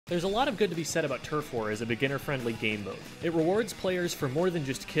There's a lot of good to be said about Turf War as a beginner-friendly game mode. It rewards players for more than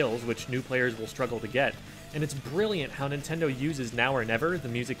just kills, which new players will struggle to get, and it's brilliant how Nintendo uses Now or Never, the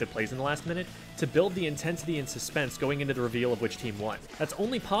music that plays in the last minute, to build the intensity and suspense going into the reveal of which team won. That's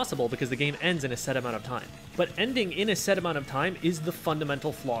only possible because the game ends in a set amount of time. But ending in a set amount of time is the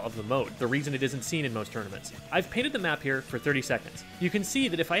fundamental flaw of the mode, the reason it isn't seen in most tournaments. I've painted the map here for 30 seconds. You can see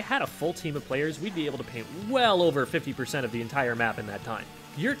that if I had a full team of players, we'd be able to paint well over 50% of the entire map in that time.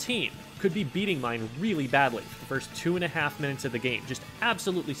 Your team could be beating mine really badly for the first 2.5 minutes of the game, just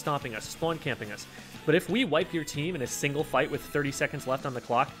absolutely stomping us, spawn camping us. But if we wipe your team in a single fight with 30 seconds left on the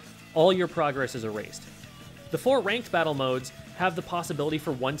clock, all your progress is erased. The 4 ranked battle modes have the possibility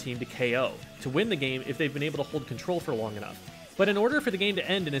for one team to KO, to win the game if they've been able to hold control for long enough. But in order for the game to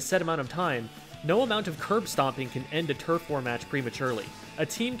end in a set amount of time, no amount of curb stomping can end a Turf War match prematurely. A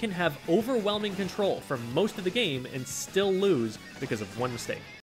team can have overwhelming control for most of the game and still lose because of one mistake.